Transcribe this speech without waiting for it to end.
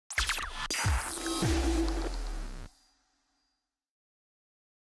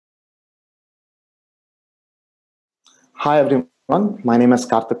Hi everyone, my name is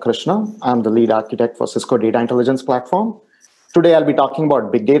Karthik Krishna. I'm the lead architect for Cisco Data Intelligence Platform. Today I'll be talking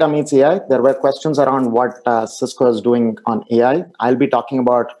about big data meets AI. There were questions around what Cisco is doing on AI. I'll be talking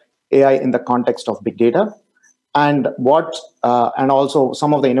about AI in the context of big data and and also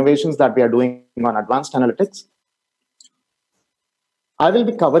some of the innovations that we are doing on advanced analytics. I will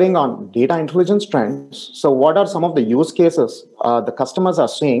be covering on data intelligence trends. So what are some of the use cases the customers are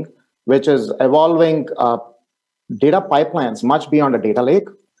seeing, which is evolving data pipelines much beyond a data lake?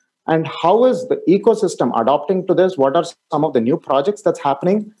 And how is the ecosystem adopting to this? What are some of the new projects that's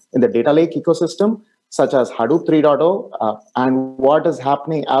happening in the data lake ecosystem, such as Hadoop 3.0, and what is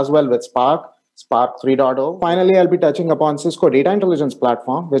happening as well with Spark 3.0. Finally, I'll be touching upon Cisco Data Intelligence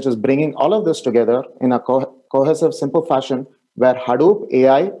Platform, which is bringing all of this together in a cohesive, simple fashion where Hadoop,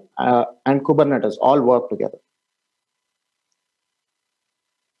 AI, and Kubernetes all work together.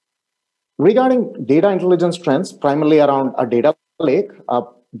 Regarding data intelligence trends, primarily around a data lake,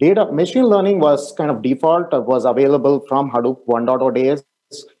 machine learning was kind of default, was available from Hadoop 1.0 days,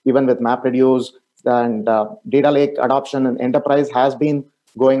 even with MapReduce, and data lake adoption in enterprise has been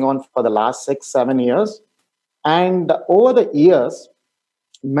going on for the last 6-7 years. And over the years,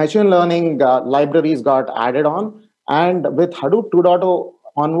 machine learning libraries got added on, and with Hadoop 2.0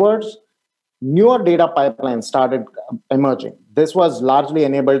 onwards, newer data pipelines started emerging. This was largely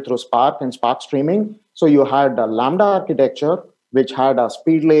enabled through Spark and Spark streaming. So you had a Lambda architecture, which had a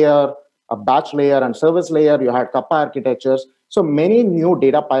speed layer, a batch layer, and service layer. You had Kappa architectures. So many new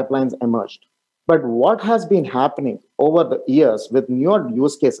data pipelines emerged. But what has been happening over the years with newer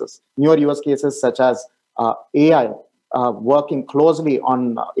use cases such as AI, working closely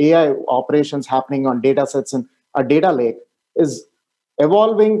on AI operations happening on data sets in a data lake, is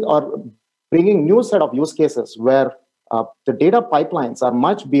evolving or bringing new set of use cases where the data pipelines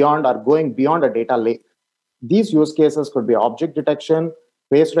are going beyond a data lake. These use cases could be object detection,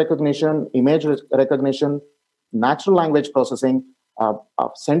 face recognition, image recognition, natural language processing,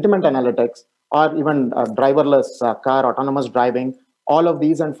 sentiment analytics, or even driverless car, autonomous driving, all of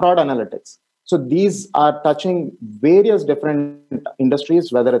these, and fraud analytics. So these are touching various different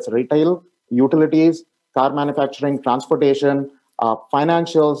industries, whether it's retail, utilities, car manufacturing, transportation,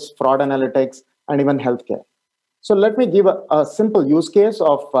 financials, fraud analytics, and even healthcare. So let me give a simple use case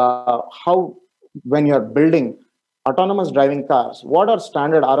of how, when you're building autonomous driving cars, what are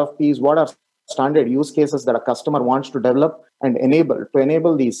standard RFPs, what are standard use cases that a customer wants to develop and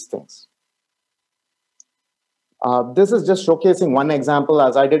enable these things. This is just showcasing one example.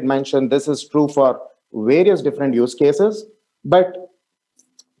 As I did mention, this is true for various different use cases, but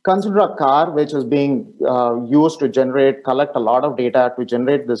consider a car which is being used to collect a lot of data, to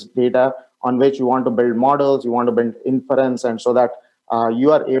generate this data on which you want to build models, you want to build inference, and so that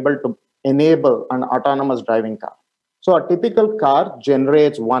you are able to enable an autonomous driving car. So a typical car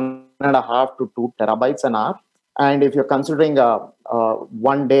generates 1.5 to 2 terabytes an hour. And if you're considering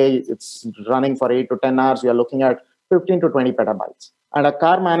one day, it's running for 8 to 10 hours, you're looking at 15 to 20 petabytes. And a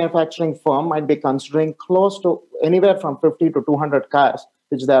car manufacturing firm might be considering close to anywhere from 50 to 200 cars,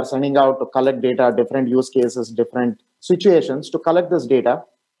 which they are sending out to collect data, different use cases, different situations, to collect this data,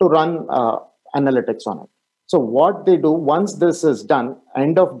 to run analytics on it. So what they do, once this is done,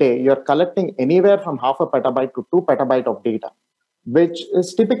 end of day, you're collecting anywhere from 0.5 petabyte to 2 petabyte of data, which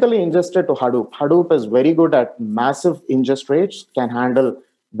is typically ingested to Hadoop. Hadoop is very good at massive ingest rates, can handle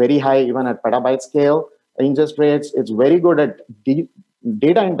very high, even at petabyte scale ingest rates. It's very good at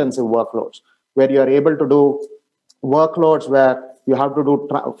data intensive workloads, where you're able to do workloads where you have to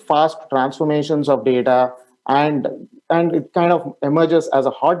do fast transformations of data, and it kind of emerges as a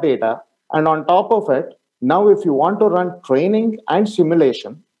hot data. And on top of it, now if you want to run training and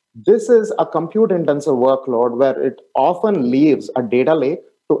simulation, this is a compute intensive workload where it often leaves a data lake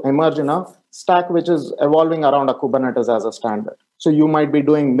to emerge in a stack which is evolving around a Kubernetes as a standard. So you might be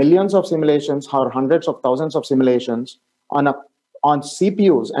doing millions of simulations or hundreds of thousands of simulations on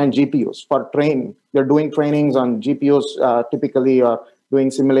CPUs and GPUs for training. You're doing trainings on GPUs typically, or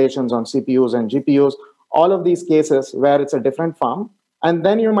doing simulations on CPUs and GPUs, all of these cases where it's a different farm. And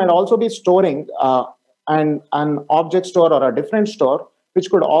then you might also be storing an object store or a different store, which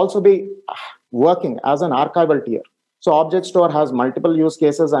could also be working as an archival tier. So object store has multiple use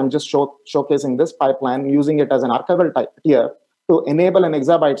cases. I'm just showcasing this pipeline, using it as an archival tier to enable an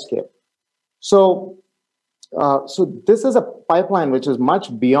exabyte scale. So this is a pipeline which is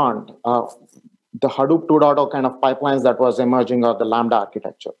much beyond the Hadoop 2.0 kind of pipelines that was emerging, or the Lambda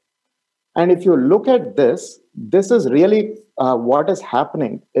architecture. And if you look at this is really what is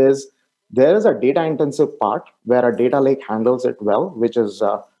happening is there is a data intensive part where a data lake handles it well, which is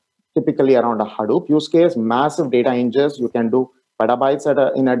typically around a Hadoop use case, massive data ingest. You can do petabytes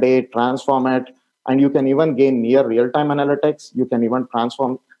in a day, transform it, and you can even gain near real-time analytics. You can even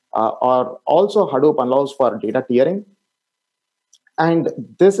transform, or also Hadoop allows for data tiering. And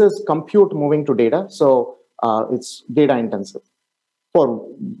this is compute moving to data, so it's data intensive.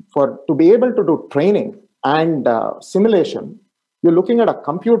 To be able to do training and simulation, you're looking at a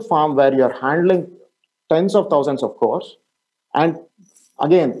compute farm where you're handling tens of thousands of cores and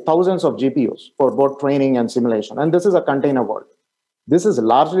again thousands of GPUs for both training and simulation. And this is a container world. This is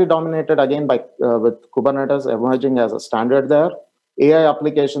largely dominated again by with Kubernetes emerging as a standard there. AI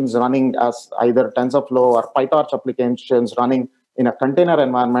applications running as either TensorFlow or PyTorch applications running in a container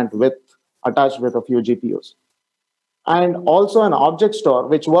environment with attached with a few GPUs. And also an object store,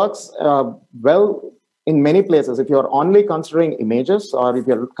 which works well in many places. If you're only considering images, or if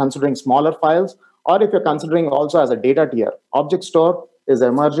you're considering smaller files, or if you're considering also as a data tier, object store is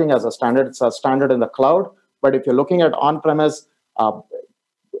emerging as a standard. It's a standard in the cloud. But if you're looking at on-premise,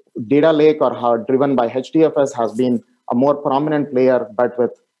 data lake or how driven by HDFS has been a more prominent player. But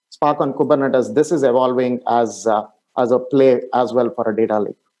with Spark on Kubernetes, this is evolving as a play as well for a data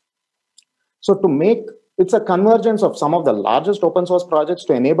lake. So it's a convergence of some of the largest open source projects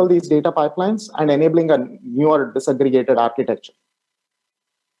to enable these data pipelines and enabling a newer disaggregated architecture.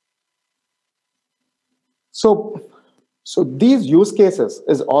 So these use cases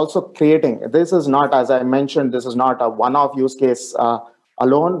is also creating, this is not, as I mentioned, this is not a one-off use case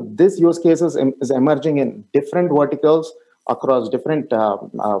alone. This use case is emerging in different verticals across different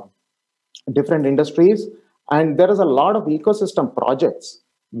industries. And there is a lot of ecosystem projects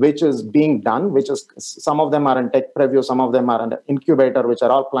which is being done, which is some of them are in tech preview, some of them are in incubator, which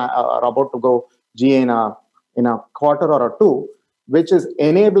are all are about to go GA in a quarter or two, which is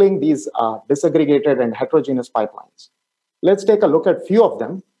enabling these disaggregated and heterogeneous pipelines. Let's take a look at few of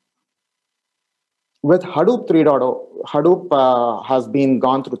them. With Hadoop 3.0, Hadoop has been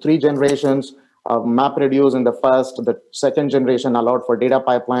gone through 3 generations. MapReduce in the first, the second generation allowed for data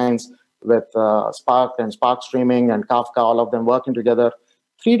pipelines with Spark and Spark streaming and Kafka, all of them working together.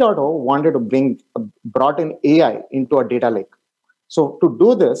 3.0 wanted to brought in AI into a data lake. So to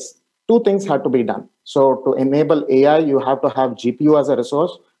do this, 2 things had to be done. So to enable AI, you have to have GPU as a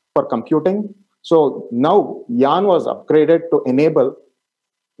resource for computing. So now Yarn was upgraded to enable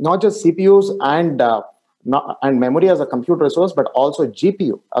not just CPUs and memory as a compute resource, but also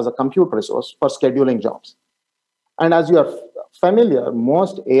GPU as a compute resource for scheduling jobs. And as you are familiar,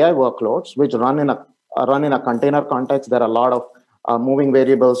 most AI workloads which run in a container context, there are a lot of moving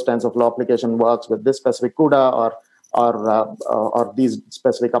variables. TensorFlow application works with this specific CUDA or these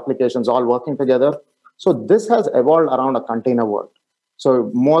specific applications all working together. So this has evolved around a container world.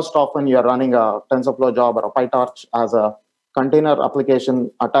 So most often you're running a TensorFlow job or a PyTorch as a container application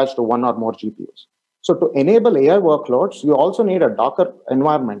attached to 1 or more GPUs. So to enable AI workloads, you also need a Docker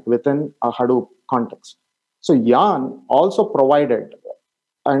environment within a Hadoop context. So Yarn also provided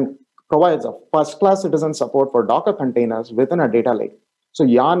and provides a first-class citizen support for Docker containers within a data lake. So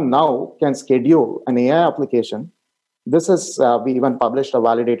Yarn now can schedule an AI application. This is, we even published a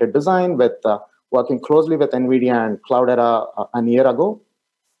validated design with working closely with NVIDIA and Cloudera a year ago,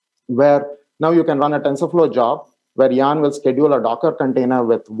 where now you can run a TensorFlow job where Yarn will schedule a Docker container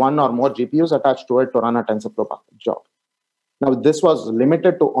with 1 or more GPUs attached to it to run a TensorFlow job. Now, this was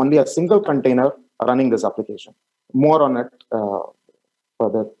limited to only a single container running this application. More on it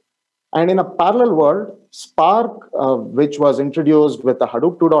further. And in a parallel world, Spark, which was introduced with the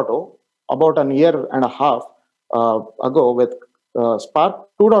Hadoop 2.0 about a year and a half ago with Spark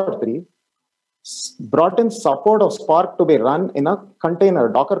 2.3, brought in support of Spark to be run in a container,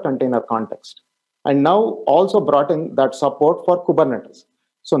 Docker container context. And now also brought in that support for Kubernetes.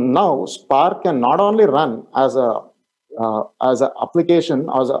 So now Spark can not only run as an application,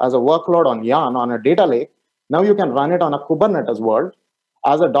 as a workload on Yarn, on a data lake, now you can run it on a Kubernetes world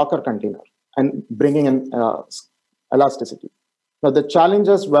as a Docker container and bringing in elasticity. Now, the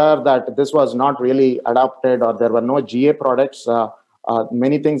challenges were that this was not really adapted or there were no GA products.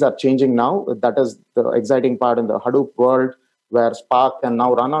 Many things are changing now. That is the exciting part in the Hadoop world, where Spark can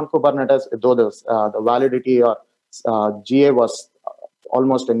now run on Kubernetes, though the validity or GA was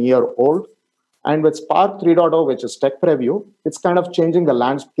almost a year old. And with Spark 3.0, which is tech preview, it's kind of changing the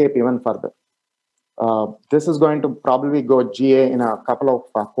landscape even further. This is going to probably go GA in a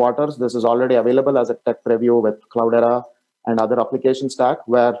couple of quarters. This is already available as a tech preview with Cloudera and other application stack,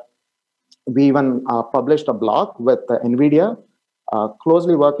 where we even published a blog with NVIDIA,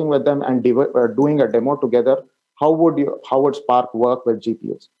 closely working with them and doing a demo together. How would Spark work with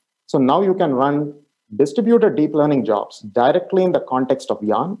GPUs? So now you can run distributed deep learning jobs directly in the context of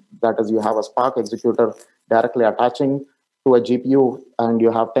yarn. That is, you have a Spark executor directly attaching to a GPU, and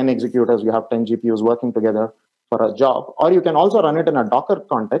you have 10 executors, you have 10 GPUs working together for a job. Or you can also run it in a Docker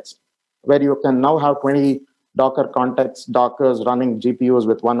context, where you can now have 20 Dockers running GPUs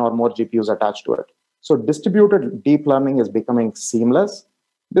with one or more GPUs attached to it. So distributed deep learning is becoming seamless.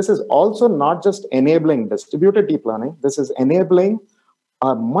 This is also not just enabling distributed deep learning, this is enabling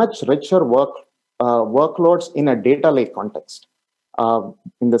a much richer workloads in a data lake context.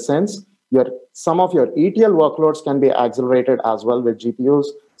 In the sense, some of your ETL workloads can be accelerated as well with GPUs.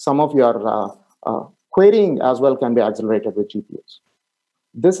 Some of your querying as well can be accelerated with GPUs.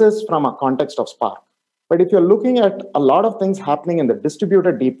 This is from a context of Spark. But if you're looking at a lot of things happening in the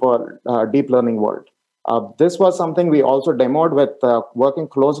distributed deep learning world, this was something we also demoed with working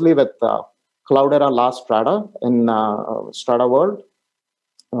closely with Cloudera last Strata in Strata World.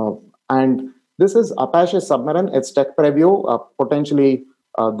 And this is Apache Submarine. It's tech preview. Potentially,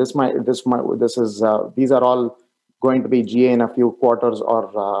 these are all going to be GA in a few quarters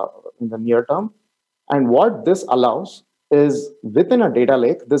or in the near term. And what this allows is within a data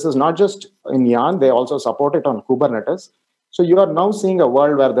lake. This is not just in Yarn. They also support it on Kubernetes. So you are now seeing a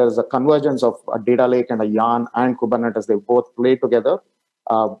world where there is a convergence of a data lake and a Yarn and Kubernetes. They both play together,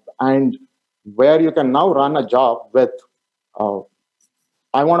 and where you can now run a job with.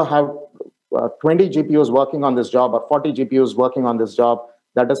 I want to have 20 GPUs working on this job or 40 GPUs working on this job.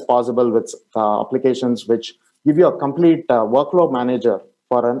 That is possible with applications which give you a complete workload manager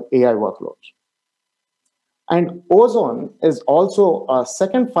for an AI workload. And Ozone is also a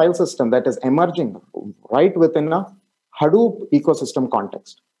second file system that is emerging right within a Hadoop ecosystem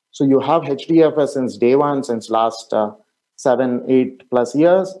context. So you have HDFS since day one, since last 7, 8+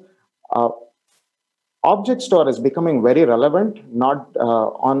 years. Object store is becoming very relevant, not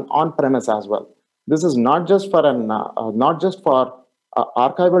on premise as well. This is not just for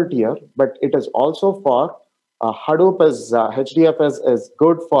archival tier, but it is also for Hadoop. Is HDFS is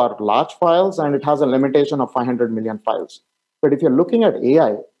good for large files, and it has a limitation of 500 million files. But if you're looking at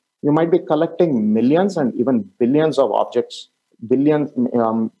AI, you might be collecting millions and even billions of objects, billions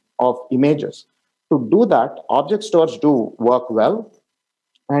of images. To do that, object stores do work well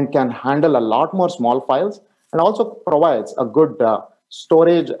and can handle a lot more small files, and also provides a good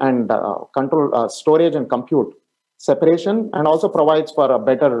storage and storage and compute separation, and also provides for a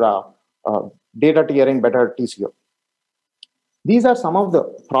better data tiering, better TCO. These are some of the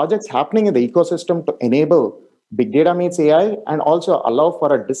projects happening in the ecosystem to enable big data meets AI and also allow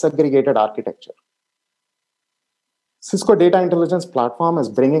for a disaggregated architecture. Cisco Data Intelligence Platform is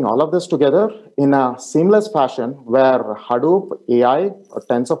bringing all of this together in a seamless fashion where Hadoop, AI,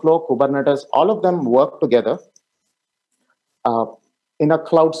 TensorFlow, Kubernetes, all of them work together in a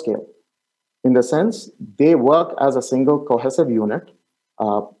cloud scale. In the sense, they work as a single cohesive unit,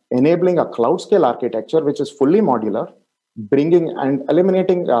 enabling a cloud scale architecture which is fully modular, bringing and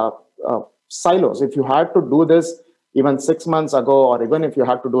eliminating silos. If you had to do this even 6 months ago, or even if you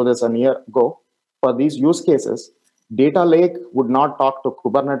had to do this a year ago, for these use cases, data lake would not talk to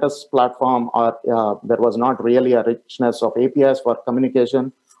Kubernetes platform, or there was not really a richness of APIs for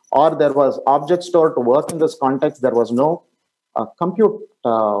communication, or there was object store to work in this context. There was no compute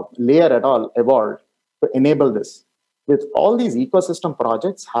layer at all evolved to enable this. With all these ecosystem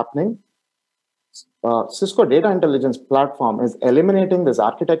projects happening, Cisco Data Intelligence Platform is eliminating these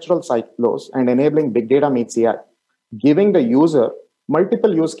architectural silos and enabling big data meets AI, giving the user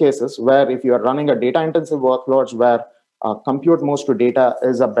multiple use cases where if you are running a data intensive workloads where compute moves to data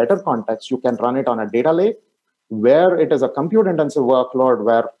is a better context, you can run it on a data lake. Where it is a compute intensive workload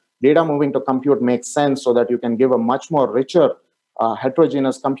where data moving to compute makes sense, so that you can give a much more richer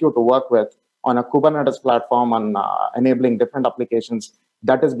heterogeneous compute to work with on a Kubernetes platform on enabling different applications,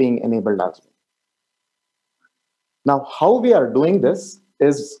 that is being enabled as well. Now, how we are doing this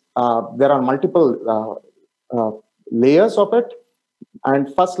is there are multiple layers of it.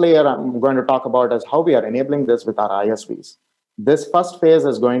 And first layer I'm going to talk about is how we are enabling this with our ISVs. This first phase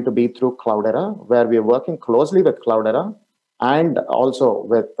is going to be through Cloudera, where we are working closely with Cloudera and also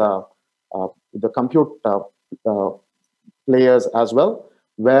with the compute players as well,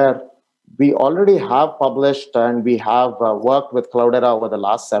 where we already have published and we have worked with Cloudera over the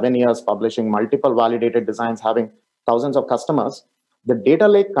last 7 years, publishing multiple validated designs, having thousands of customers. The data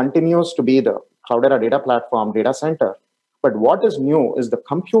lake continues to be the Cloudera data platform, data center. But what is new is the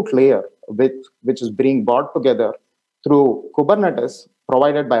compute layer, which is being brought together through Kubernetes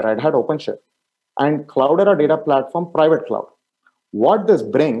provided by Red Hat OpenShift and Cloudera data platform private cloud. What this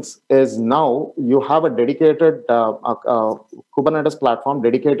brings is now you have a dedicated Kubernetes platform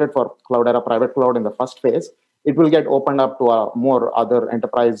dedicated for Cloudera private cloud in the first phase. It will get opened up to more other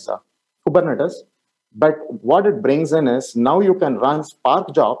enterprise Kubernetes. But what it brings in is now you can run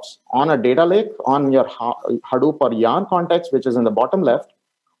Spark jobs on a data lake on your Hadoop or Yarn context, which is in the bottom left,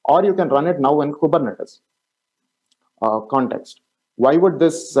 or you can run it now in Kubernetes context. Why would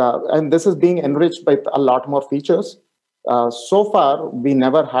this, and this is being enriched by a lot more features. So far, we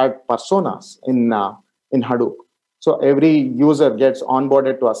never had personas in Hadoop. So every user gets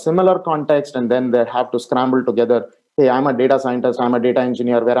onboarded to a similar context, and then they have to scramble together. Hey, I'm a data scientist, I'm a data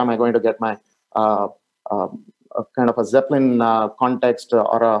engineer, where am I going to get my uh, a kind of a Zeppelin context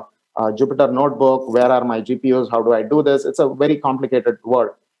or a Jupyter notebook? Where are my GPUs? How do I do this? It's a very complicated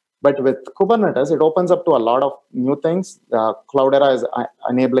world. But with Kubernetes, it opens up to a lot of new things. Cloudera is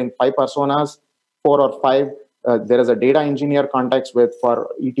enabling 5 personas, 4 or 5. There is a data engineer context with for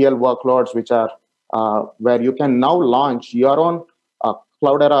ETL workloads, which are where you can now launch your own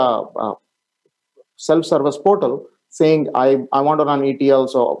Cloudera self-service portal saying, I want to run ETL,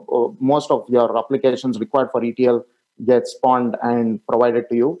 so most of your applications required for ETL get spawned and provided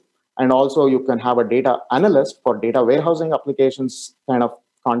to you. And also you can have a data analyst for data warehousing applications kind of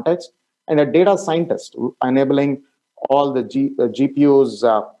context, and a data scientist enabling all the GPUs,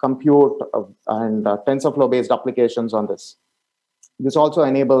 compute, and TensorFlow-based applications on this. This also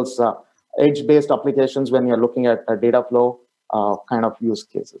enables edge-based applications when you're looking at data flow kind of use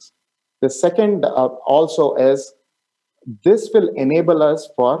cases. The second also is this will enable us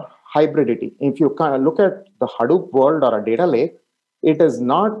for hybridity. If you kind of look at the Hadoop world or a data lake, it is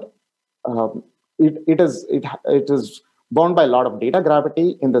not it is bound by a lot of data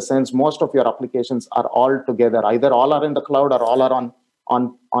gravity, in the sense most of your applications are all together. Either all are in the cloud or all are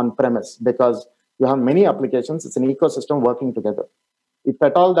on premise, because you have many applications. It's an ecosystem working together. If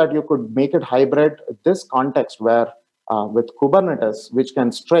at all that you could make it hybrid, this context where with Kubernetes, which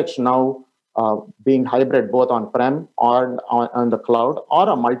can stretch now being hybrid both on-prem or on the cloud, or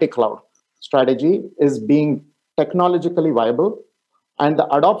a multi-cloud strategy, is being technologically viable. And the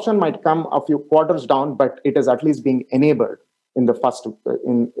adoption might come a few quarters down, but it is at least being enabled in the first,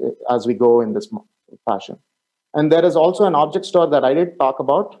 as we go in this fashion. And there is also an object store that I did talk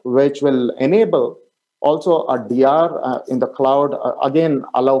about, which will enable also a DR in the cloud, again,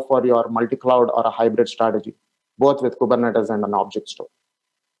 allow for your multi-cloud or a hybrid strategy, both with Kubernetes and an object store.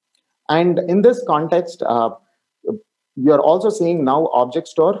 And in this context, you're also seeing now object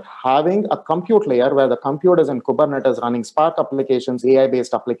store having a compute layer where the compute is in Kubernetes running Spark applications,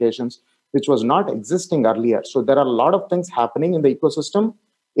 AI-based applications, which was not existing earlier. So there are a lot of things happening in the ecosystem,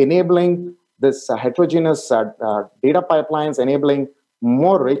 enabling this heterogeneous data pipelines, enabling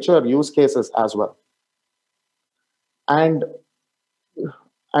more richer use cases as well. And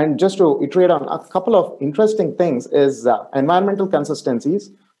just to iterate on a couple of interesting things is environmental consistencies.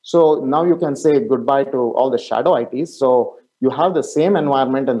 So now you can say goodbye to all the shadow ITs. So you have the same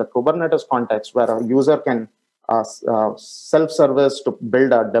environment in the Kubernetes context where a user can self-service to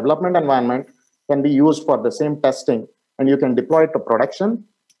build a development environment, can be used for the same testing, and you can deploy it to production,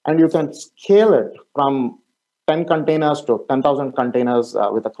 and you can scale it from 10 containers to 10,000 containers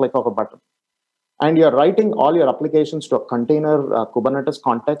with a click of a button. And you're writing all your applications to a container Kubernetes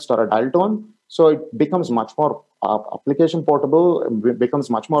context or a dial tone. So it becomes much more application portable, becomes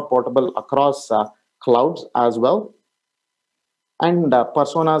much more portable across clouds as well. And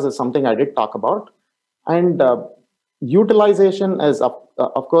personas is something I did talk about. And utilization is,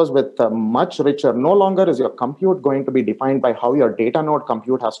 of course, with much richer. No longer is your compute going to be defined by how your data node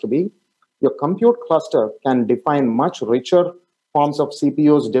compute has to be. Your compute cluster can define much richer forms of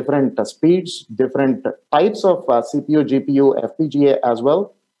CPUs, different speeds, different types of CPU, GPU, FPGA as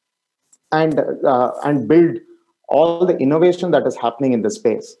well, and build all the innovation that is happening in the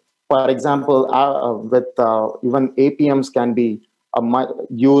space. For example, with even APMs can be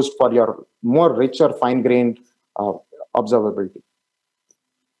used for your more richer, fine-grained observability.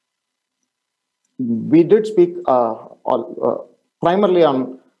 We did speak primarily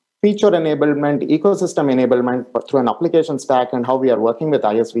on feature enablement, ecosystem enablement through an application stack, and how we are working with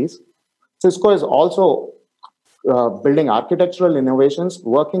ISVs. Cisco is also building architectural innovations,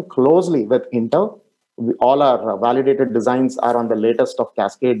 working closely with Intel. All our validated designs are on the latest of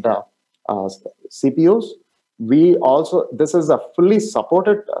Cascade CPUs. This is a fully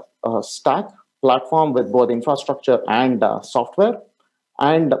supported stack platform with both infrastructure and software,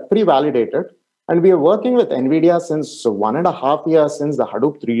 and pre-validated. And we are working with NVIDIA since 1.5 years, since the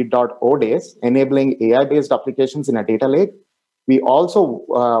Hadoop 3.0 days, enabling AI-based applications in a data lake. We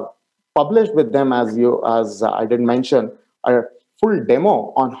also published with them, as I did mention, a full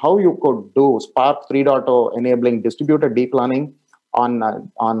demo on how you could do Spark 3.0 enabling distributed deep learning on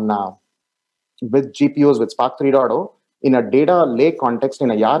with GPUs with Spark 3.0 in a data lake context,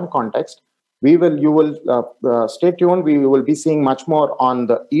 in a yarn context. You will stay tuned. We will be seeing much more on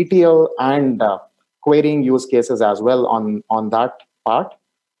the ETL and querying use cases as well on that part.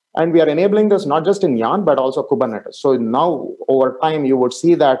 And we are enabling this not just in Yarn, but also Kubernetes. So now over time, you would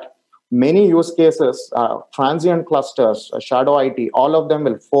see that many use cases, transient clusters, shadow IT, all of them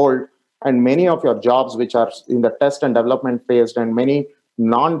will fold. And many of your jobs, which are in the test and development phase, and many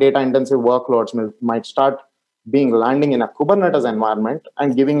non-data intensive workloads might start being landing in a Kubernetes environment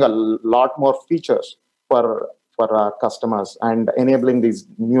and giving a lot more features for customers and enabling these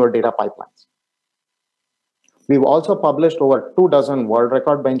newer data pipelines. We've also published over 24 world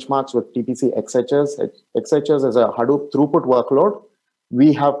record benchmarks with TPC XHS. XHS is a Hadoop throughput workload.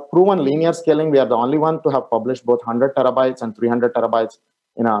 We have proven linear scaling. We are the only one to have published both 100 terabytes and 300 terabytes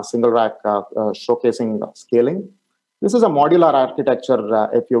in a single rack showcasing scaling. This is a modular architecture.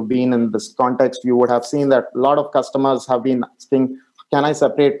 If you've been in this context, you would have seen that a lot of customers have been asking, can I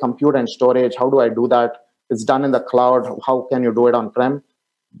separate compute and storage? How do I do that? It's done in the cloud. How can you do it on-prem?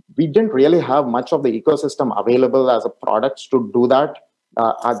 We didn't really have much of the ecosystem available as a product to do that,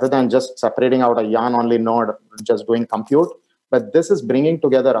 other than just separating out a yarn-only node, just doing compute. But this is bringing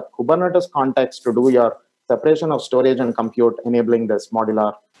together a Kubernetes context to do your separation of storage and compute, enabling this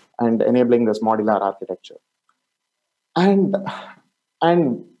modular architecture. And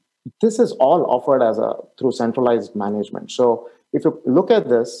this is all offered as through centralized management. So if you look at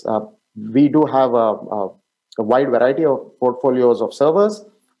this, we do have a wide variety of portfolios of servers.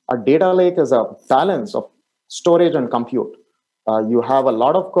 A data lake is a balance of storage and compute. You have a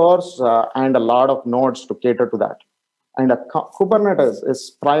lot of cores and a lot of nodes to cater to that. And a Kubernetes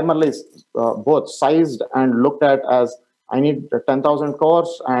is primarily both sized and looked at as, I need 10,000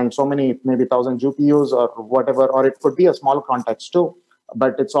 cores and so many, maybe 1,000 GPUs or whatever, or it could be a small context too,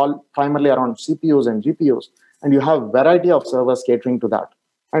 but it's all primarily around CPUs and GPUs. And you have variety of servers catering to that.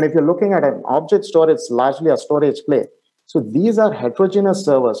 And if you're looking at an object store, it's largely a storage play. So these are heterogeneous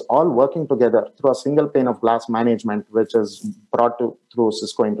servers all working together through a single pane of glass management, which is brought through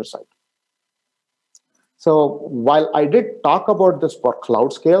Cisco Intersight. So while I did talk about this for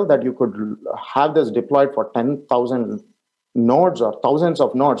cloud scale, that you could have this deployed for 10,000 nodes or thousands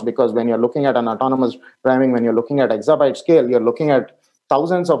of nodes, because when you're looking at an autonomous driving, when you're looking at exabyte scale, you're looking at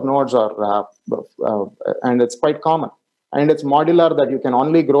thousands of nodes, and it's quite common. And it's modular, that you can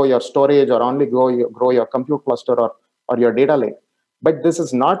only grow your storage or only grow your compute cluster or your data lake. But this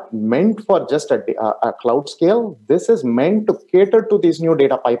is not meant for just a cloud scale. This is meant to cater to these new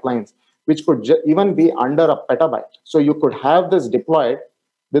data pipelines, which could even be under a petabyte. So you could have this deployed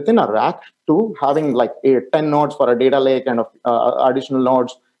within a rack to having like 10 nodes for a data lake and additional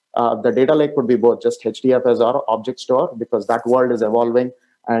nodes. The data lake could be both just HDFS or object store, because that world is evolving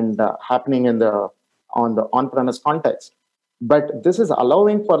and happening on the on-premise context. But this is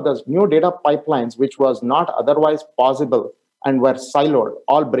allowing for the new data pipelines, which was not otherwise possible and were siloed,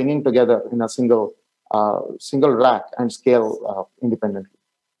 all bringing together in a single rack and scale independently.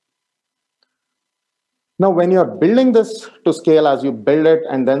 Now, when you're building this to scale, as you build it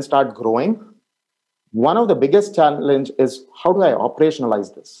and then start growing, one of the biggest challenge is, how do I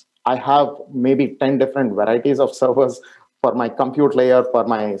operationalize this? I have maybe 10 different varieties of servers for my compute layer, for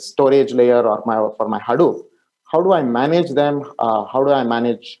my storage layer, or for my Hadoop. How do I manage them? How do I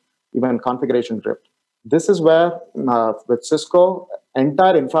manage even configuration drift? This is where, with Cisco,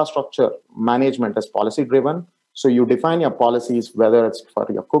 entire infrastructure management is policy driven. So you define your policies, whether it's for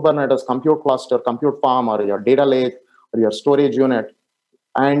your Kubernetes compute cluster, compute farm, or your data lake, or your storage unit,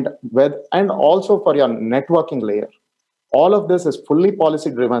 and also for your networking layer. All of this is fully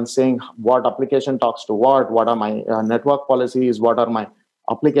policy driven, saying what application talks to what are my network policies, what are my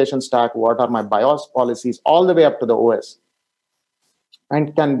application stack, what are my BIOS policies, all the way up to the OS,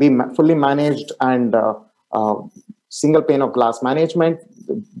 and can be fully managed and single pane of glass management,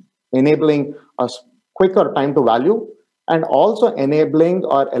 enabling a quicker time to value, and also enabling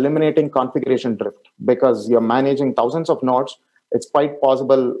or eliminating configuration drift, because you're managing thousands of nodes. It's quite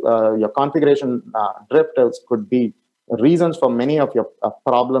possible your configuration drift could be reasons for many of your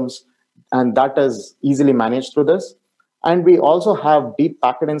problems, and that is easily managed through this. And we also have deep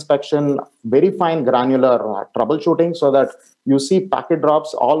packet inspection, very fine granular troubleshooting, so that you see packet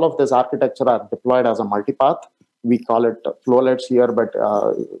drops. All of this architecture are deployed as a multipath. We call it flowlets here, but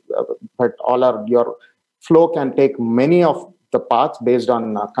your flow can take many of the paths based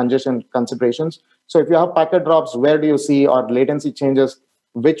on congestion considerations. So if you have packet drops, where do you see, or latency changes,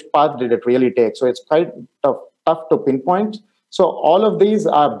 which path did it really take? So it's quite tough to pinpoint. So all of these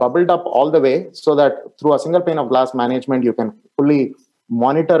are bubbled up all the way so that through a single pane of glass management, you can fully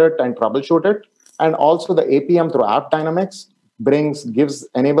monitor it and troubleshoot it. And also the APM through App Dynamics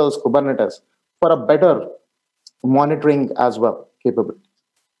enables Kubernetes for a better monitoring as well capability.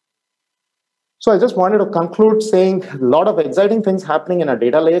 So I just wanted to conclude saying a lot of exciting things happening in a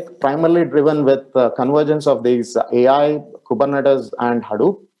data lake, primarily driven with the convergence of these AI, Kubernetes, and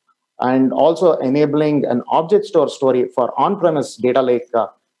Hadoop, and also enabling an object store story for on-premise data lake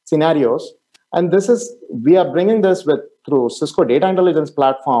scenarios. And we are bringing this through Cisco Data Intelligence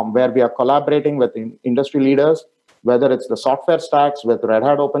Platform, where we are collaborating with industry leaders, whether it's the software stacks with Red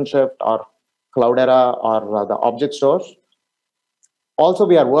Hat OpenShift or Cloudera or the object stores. Also,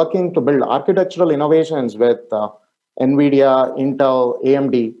 we are working to build architectural innovations with NVIDIA, Intel,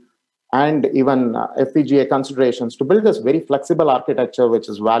 AMD, and even FPGA considerations to build this very flexible architecture, which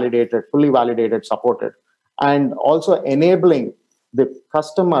is validated, fully validated, supported, and also enabling the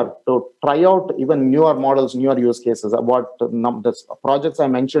customer to try out even newer models, newer use cases. The projects I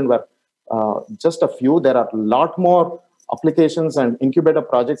mentioned were just a few. There are a lot more applications and incubator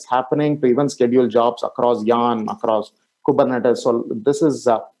projects happening to even schedule jobs across Yarn, across Kubernetes. So this is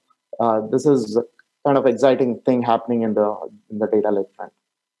kind of exciting thing happening in the data lake front.